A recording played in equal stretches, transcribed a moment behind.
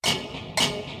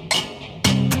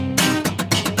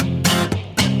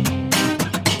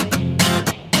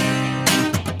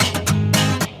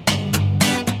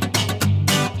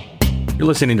You're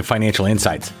listening to Financial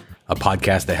Insights, a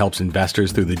podcast that helps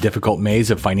investors through the difficult maze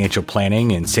of financial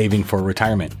planning and saving for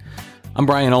retirement. I'm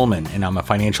Brian Ullman, and I'm a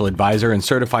financial advisor and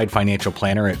certified financial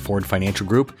planner at Ford Financial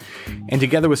Group. And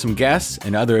together with some guests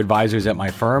and other advisors at my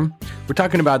firm, we're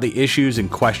talking about the issues and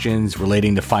questions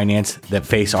relating to finance that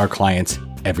face our clients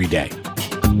every day.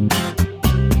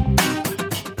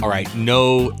 All right,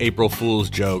 no April Fool's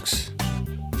jokes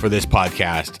for this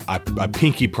podcast. I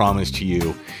pinky promise to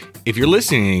you. If you're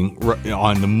listening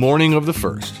on the morning of the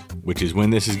 1st, which is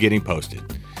when this is getting posted,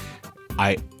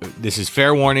 this is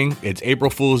fair warning. It's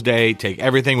April Fool's Day. Take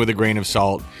everything with a grain of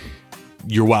salt.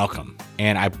 You're welcome.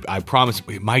 And I promise,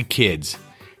 my kids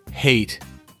hate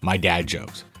my dad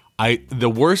jokes. The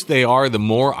worse they are, the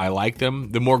more I like them.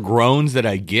 The more groans that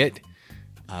I get,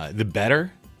 the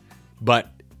better.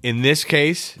 But in this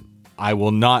case, I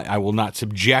will not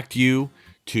subject you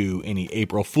to any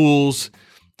April Fool's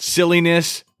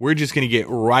silliness. We're just going to get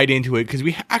right into it because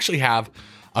we actually have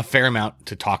a fair amount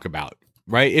to talk about,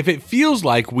 right? If it feels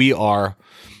like we are,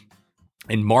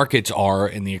 and markets are,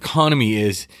 and the economy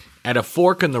is at a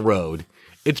fork in the road,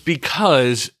 it's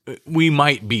because we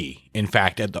might be, in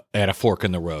fact, at a fork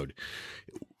in the road.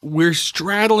 We're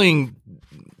straddling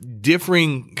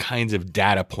differing kinds of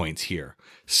data points here.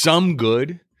 Some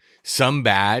good, some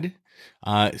bad.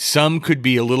 Some could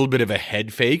be a little bit of a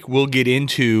head fake. We'll get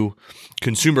into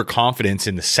consumer confidence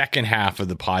in the second half of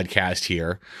the podcast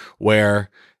here, where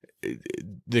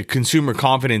the consumer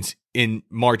confidence in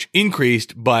March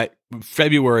increased, but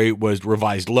February was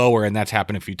revised lower, and that's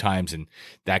happened a few times, and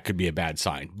that could be a bad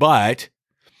sign. But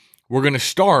we're going to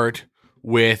start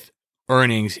with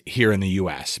earnings here in the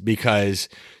U.S. because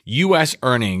U.S.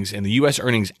 earnings and the U.S.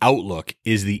 earnings outlook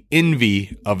is the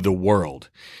envy of the world.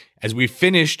 As we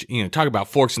finished, talk about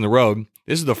forks in the road,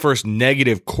 this is the first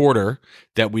negative quarter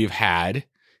that we've had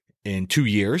in 2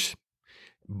 years,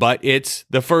 but it's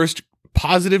the first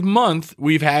positive month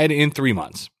we've had in 3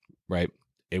 months, right?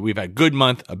 We've had a good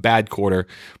month, a bad quarter.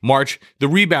 March, the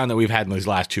rebound that we've had in these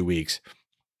last 2 weeks,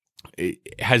 it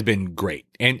has been great.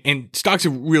 And stocks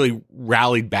have really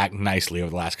rallied back nicely over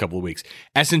the last couple of weeks.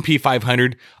 S&P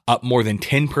 500 up more than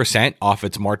 10% off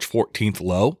its March 14th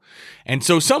low. And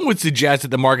so some would suggest that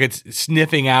the market's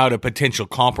sniffing out a potential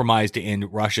compromise to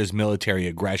end Russia's military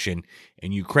aggression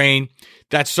in Ukraine.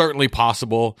 That's certainly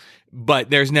possible,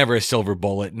 but there's never a silver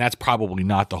bullet, and that's probably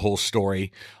not the whole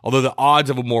story. Although the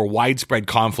odds of a more widespread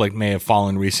conflict may have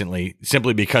fallen recently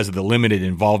simply because of the limited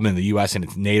involvement of the U.S. and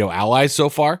its NATO allies so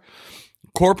far.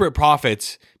 Corporate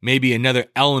profits may be another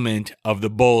element of the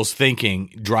bulls'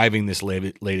 thinking driving this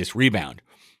latest rebound.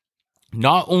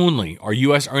 Not only are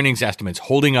U.S. earnings estimates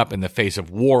holding up in the face of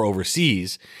war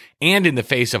overseas and in the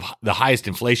face of the highest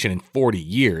inflation in 40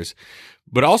 years,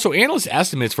 but also analyst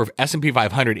estimates for S&P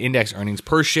 500 index earnings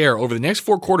per share over the next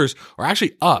 4 quarters are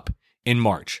actually up in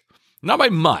March. Not by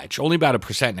much, only about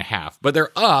 1.5%, but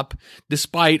they're up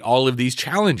despite all of these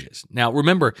challenges. Now,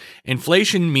 remember,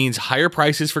 inflation means higher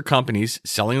prices for companies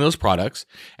selling those products,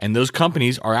 and those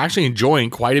companies are actually enjoying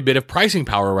quite a bit of pricing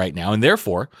power right now, and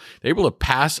therefore, they're able to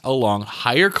pass along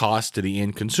higher costs to the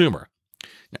end consumer.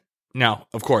 Now,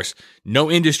 of course, no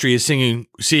industry is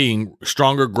seeing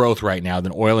stronger growth right now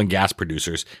than oil and gas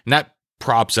producers, and that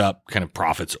props up kind of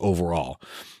profits overall.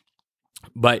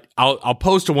 But I'll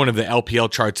post to one of the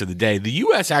LPL charts of the day. The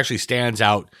U.S. actually stands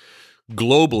out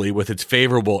globally with its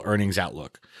favorable earnings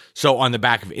outlook. So on the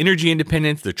back of energy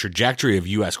independence, the trajectory of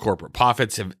U.S. corporate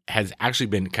profits has actually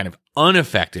been kind of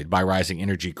unaffected by rising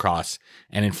energy costs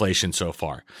and inflation so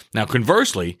far. Now,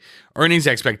 conversely, earnings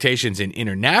expectations in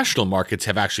international markets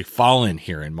have actually fallen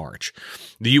here in March.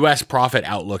 The U.S. profit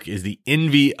outlook is the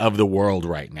envy of the world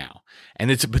right now. And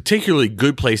it's a particularly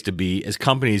good place to be as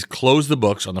companies close the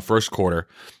books on the first quarter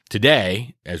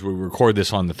today, as we record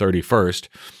this on the 31st,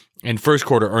 and first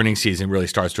quarter earnings season really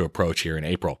starts to approach here in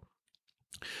April.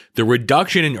 The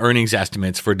reduction in earnings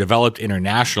estimates for developed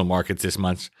international markets this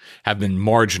month have been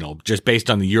marginal, just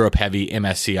based on the Europe-heavy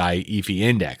MSCI EAFE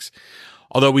index.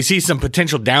 Although we see some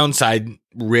potential downside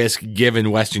risk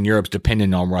given Western Europe's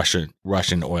dependence on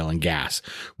Russian oil and gas,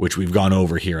 which we've gone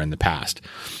over here in the past.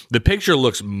 The picture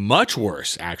looks much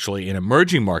worse, actually, in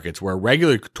emerging markets where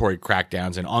regulatory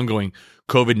crackdowns and ongoing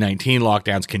COVID-19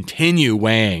 lockdowns continue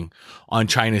weighing on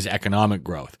China's economic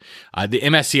growth. The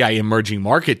MSCI Emerging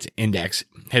Markets Index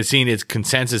has seen its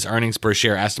consensus earnings per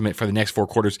share estimate for the next 4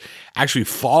 quarters actually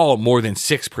fall more than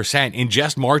 6% in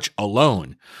just March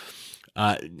alone.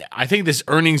 I think this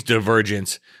earnings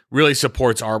divergence really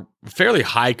supports our fairly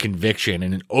high conviction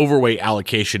and an overweight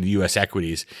allocation to U.S.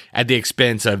 equities at the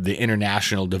expense of the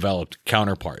international developed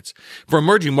counterparts. For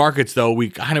emerging markets, though, we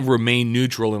kind of remain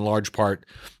neutral in large part,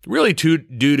 really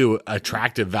due to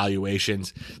attractive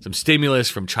valuations, some stimulus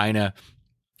from China,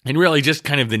 and really just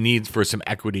kind of the need for some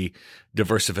equity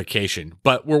diversification.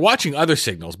 But we're watching other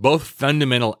signals, both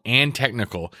fundamental and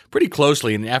technical, pretty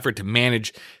closely in an effort to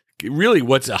manage really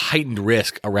what's a heightened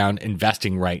risk around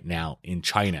investing right now in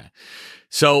China.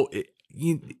 So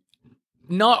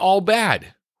not all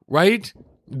bad, right?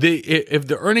 If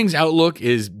the earnings outlook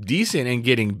is decent and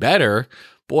getting better,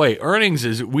 boy, earnings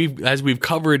as we've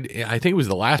covered, I think it was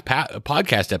the last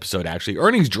podcast episode actually,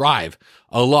 earnings drive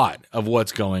a lot of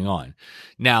what's going on.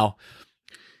 Now,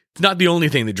 it's not the only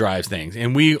thing that drives things.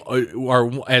 And we are,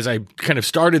 as I kind of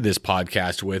started this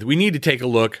podcast with, we need to take a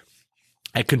look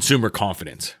at consumer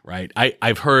confidence, right?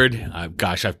 I've heard,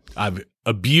 I've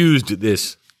abused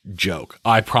this joke.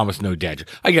 I promise no dad joke.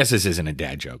 I guess this isn't a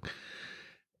dad joke.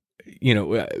 You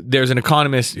know, there's an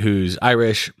economist who's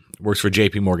Irish, works for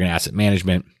JP Morgan Asset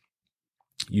Management.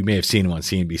 You may have seen him on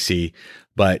CNBC,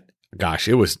 but gosh,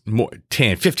 it was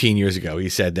 15 years ago. He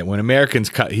said that when Americans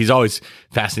he's always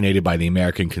fascinated by the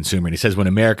American consumer. And he says when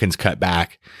Americans cut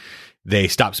back, they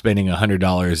stop spending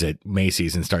 $100 at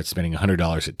Macy's and start spending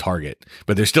 $100 at Target,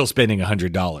 but they're still spending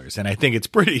 $100. And I think it's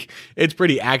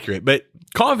pretty accurate. But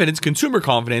confidence, consumer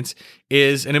confidence,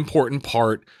 is an important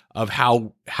part of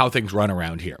how things run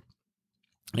around here.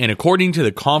 And according to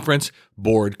the Conference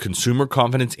Board Consumer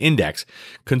Confidence Index,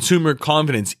 consumer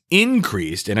confidence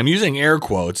increased, and I'm using air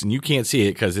quotes, and you can't see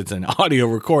it because it's an audio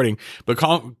recording, but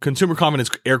consumer confidence,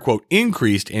 air quote,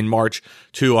 increased in March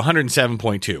to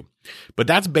 107.2. But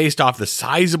that's based off the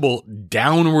sizable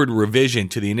downward revision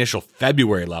to the initial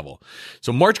February level.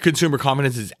 So March consumer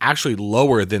confidence is actually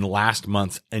lower than last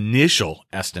month's initial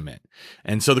estimate.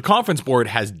 And so the Conference Board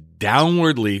has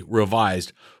downwardly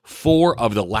revised 4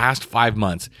 of the last 5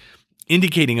 months,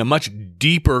 indicating a much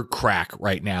deeper crack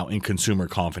right now in consumer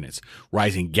confidence.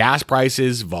 Rising gas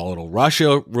prices, volatile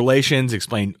Russia relations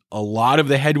explain a lot of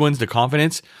the headwinds to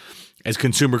confidence, as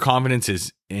consumer confidence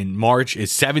is in March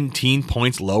is 17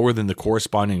 points lower than the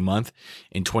corresponding month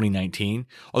in 2019.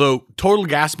 Although total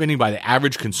gas spending by the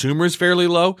average consumer is fairly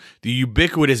low, the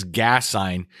ubiquitous gas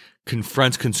sign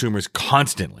confronts consumers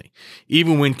constantly,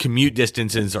 even when commute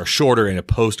distances are shorter in a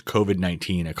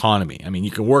post-COVID-19 economy. I mean,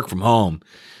 you can work from home.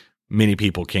 Many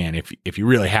people can if you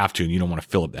really have to and you don't want to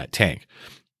fill up that tank.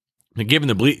 But given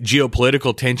the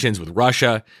geopolitical tensions with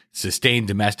Russia, sustained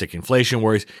domestic inflation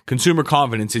worries, consumer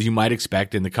confidence, as you might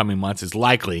expect in the coming months, is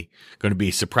likely going to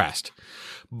be suppressed.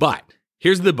 But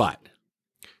here's the but.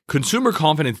 Consumer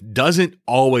confidence doesn't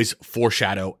always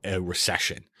foreshadow a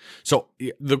recession. So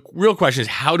the real question is,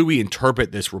 how do we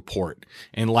interpret this report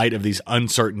in light of these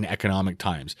uncertain economic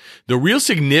times? The real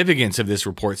significance of this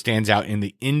report stands out in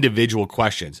the individual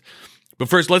questions. But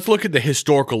first, let's look at the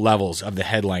historical levels of the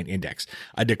headline index.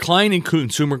 A decline in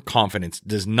consumer confidence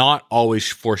does not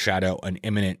always foreshadow an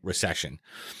imminent recession.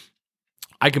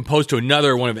 I can post to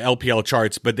another one of the LPL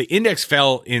charts, but the index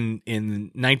fell in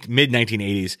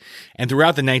mid-1980s and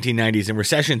throughout the 1990s, and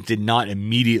recessions did not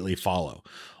immediately follow.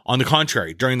 On the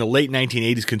contrary, during the late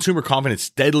 1980s, consumer confidence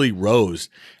steadily rose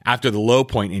after the low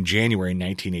point in January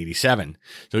 1987.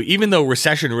 So even though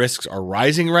recession risks are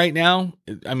rising right now,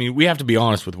 I mean, we have to be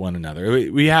honest with one another.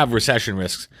 We have recession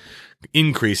risks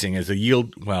increasing as a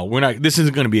yield. Well, this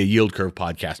isn't going to be a yield curve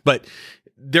podcast, but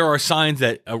there are signs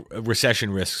that recession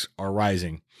risks are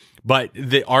rising. But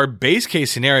our base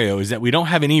case scenario is that we don't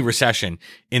have any recession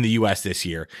in the U.S. this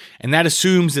year. And that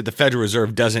assumes that the Federal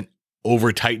Reserve doesn't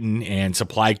over tighten and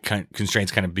supply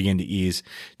constraints kind of begin to ease,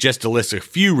 just to list a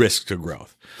few risks to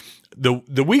growth.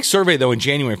 The weak survey, though, in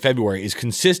January and February is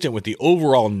consistent with the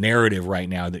overall narrative right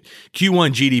now that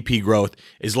Q1 GDP growth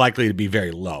is likely to be very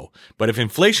low. But if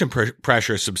inflation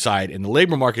pressures subside and the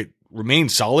labor market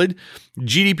remains solid,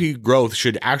 GDP growth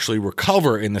should actually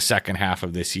recover in the second half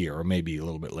of this year, or maybe a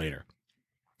little bit later.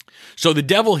 So the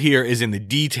devil here is in the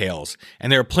details,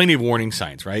 and there are plenty of warning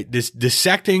signs, right?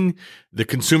 Dissecting the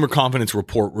consumer confidence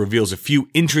report reveals a few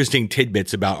interesting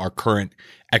tidbits about our current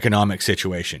economic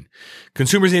situation.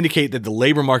 Consumers indicate that the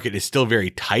labor market is still very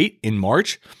tight in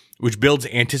March, which builds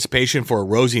anticipation for a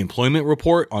rosy employment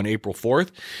report on April 4th.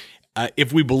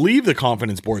 If we believe the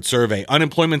Confidence Board survey,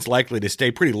 unemployment's likely to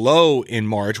stay pretty low in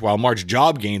March, while March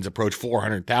job gains approach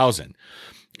 400,000.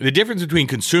 The difference between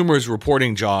consumers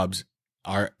reporting jobs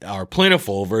are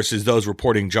plentiful versus those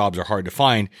reporting jobs are hard to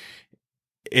find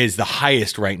is the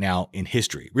highest right now in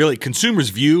history. Really, consumers'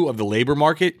 view of the labor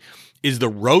market is the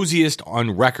rosiest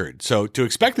on record. So to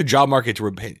expect the job market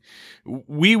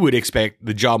we would expect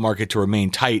the job market to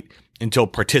remain tight until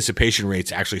participation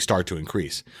rates actually start to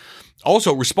increase.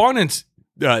 Also, respondents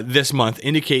this month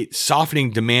indicate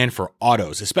softening demand for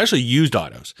autos, especially used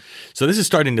autos. So this is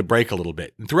starting to break a little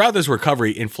bit. And throughout this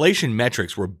recovery, inflation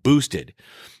metrics were boosted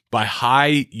by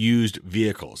high used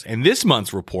vehicles. And this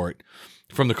month's report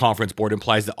from the Conference Board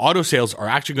implies that auto sales are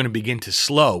actually going to begin to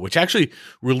slow, which actually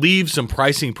relieves some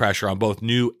pricing pressure on both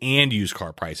new and used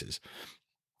car prices.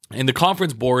 And the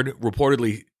Conference Board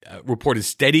reported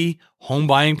steady home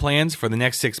buying plans for the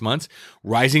next 6 months.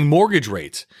 Rising mortgage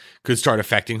rates could start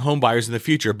affecting home buyers in the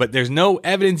future, but there's no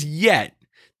evidence yet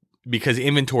because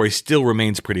inventory still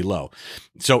remains pretty low.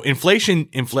 So inflation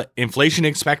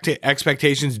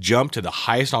expectations jump to the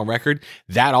highest on record.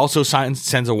 That also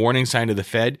sends a warning sign to the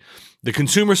Fed. The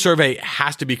consumer survey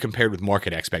has to be compared with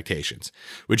market expectations,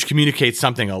 which communicates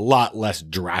something a lot less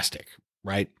drastic,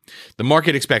 right? The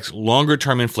market expects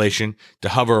longer-term inflation to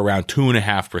hover around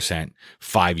 2.5%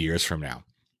 5 years from now.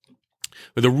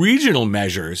 But the regional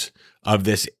measures of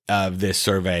this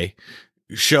survey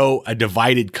show a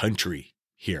divided country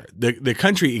here. The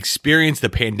country experienced the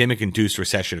pandemic-induced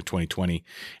recession of 2020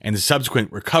 and the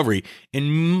subsequent recovery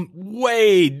in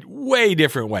way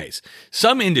different ways.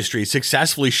 Some industries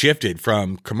successfully shifted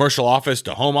from commercial office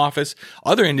to home office.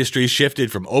 Other industries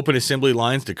shifted from open assembly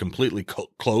lines to completely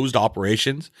closed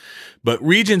operations. But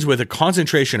regions with a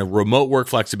concentration of remote work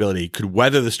flexibility could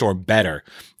weather the storm better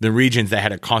than regions that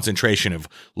had a concentration of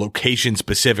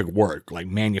location-specific work like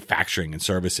manufacturing and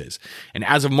services. And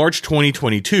as of March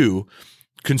 2022,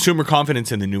 consumer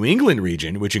confidence in the New England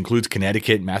region, which includes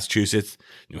Connecticut, Massachusetts,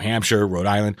 New Hampshire, Rhode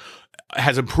Island,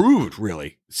 has improved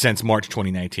really since March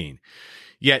 2019.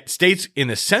 Yet states in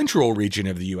the central region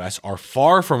of the U.S. are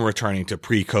far from returning to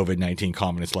pre-COVID-19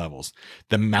 confidence levels.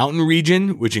 The mountain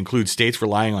region, which includes states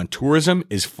relying on tourism,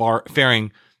 is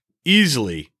faring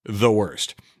easily the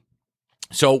worst.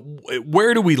 So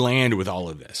where do we land with all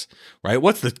of this, right?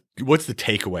 What's the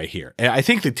takeaway here? And I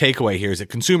think the takeaway here is that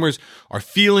consumers are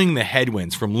feeling the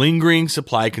headwinds from lingering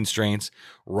supply constraints,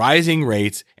 rising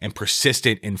rates, and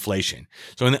persistent inflation.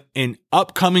 So in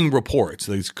upcoming reports,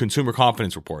 these consumer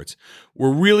confidence reports,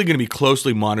 we're really going to be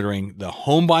closely monitoring the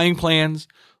home buying plans,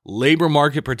 labor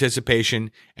market participation,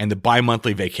 and the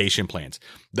bi-monthly vacation plans.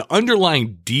 The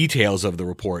underlying details of the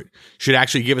report should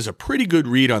actually give us a pretty good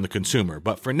read on the consumer.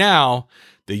 But for now,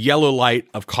 the yellow light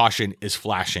of caution is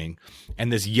flashing.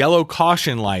 And this yellow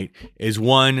caution light is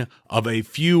one of a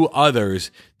few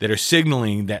others that are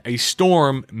signaling that a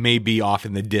storm may be off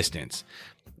in the distance.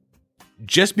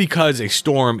 Just because a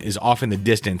storm is off in the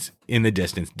distance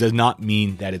does not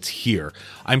mean that it's here.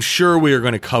 I'm sure we are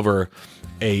going to cover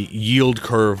a yield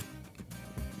curve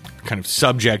kind of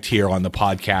subject here on the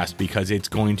podcast because it's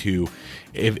going to,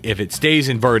 if it stays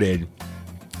inverted,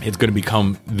 it's going to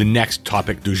become the next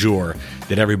topic du jour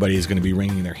that everybody is going to be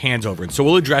wringing their hands over. And so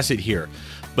we'll address it here.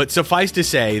 But suffice to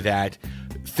say that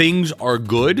things are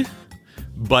good,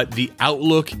 but the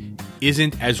outlook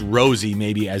isn't as rosy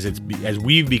maybe as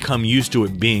we've become used to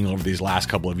it being over these last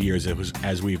couple of years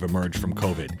as we've emerged from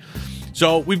COVID.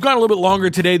 So we've gone a little bit longer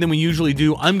today than we usually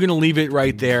do. I'm going to leave it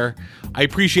right there. I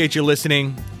appreciate you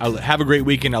listening. Have a great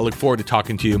weekend. I look forward to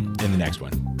talking to you in the next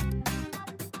one.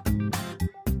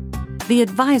 The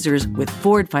advisors with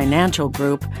Ford Financial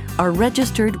Group are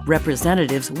registered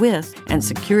representatives with, and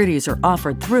securities are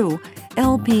offered through,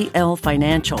 LPL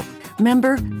Financial,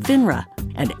 member FINRA,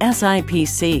 and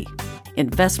SIPC.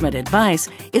 Investment advice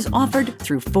is offered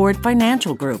through Ford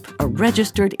Financial Group, a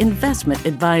registered investment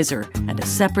advisor and a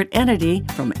separate entity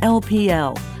from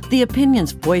LPL. The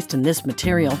opinions voiced in this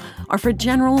material are for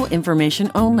general information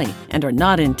only and are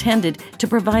not intended to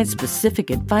provide specific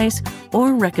advice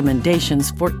or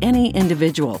recommendations for any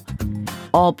individual.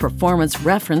 All performance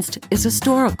referenced is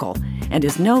historical and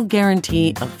is no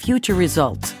guarantee of future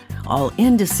results. All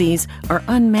indices are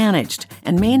unmanaged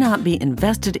and may not be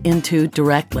invested into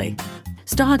directly.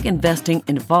 Stock investing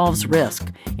involves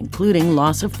risk, including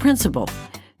loss of principal.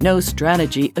 No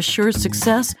strategy assures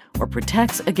success or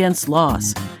protects against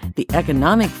loss. The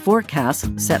economic forecasts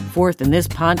set forth in this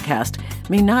podcast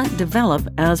may not develop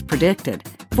as predicted.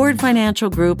 Ford Financial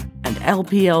Group and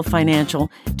LPL Financial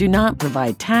do not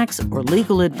provide tax or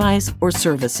legal advice or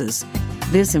services.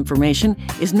 This information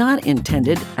is not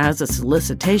intended as a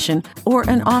solicitation or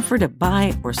an offer to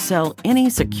buy or sell any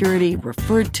security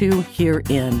referred to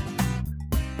herein.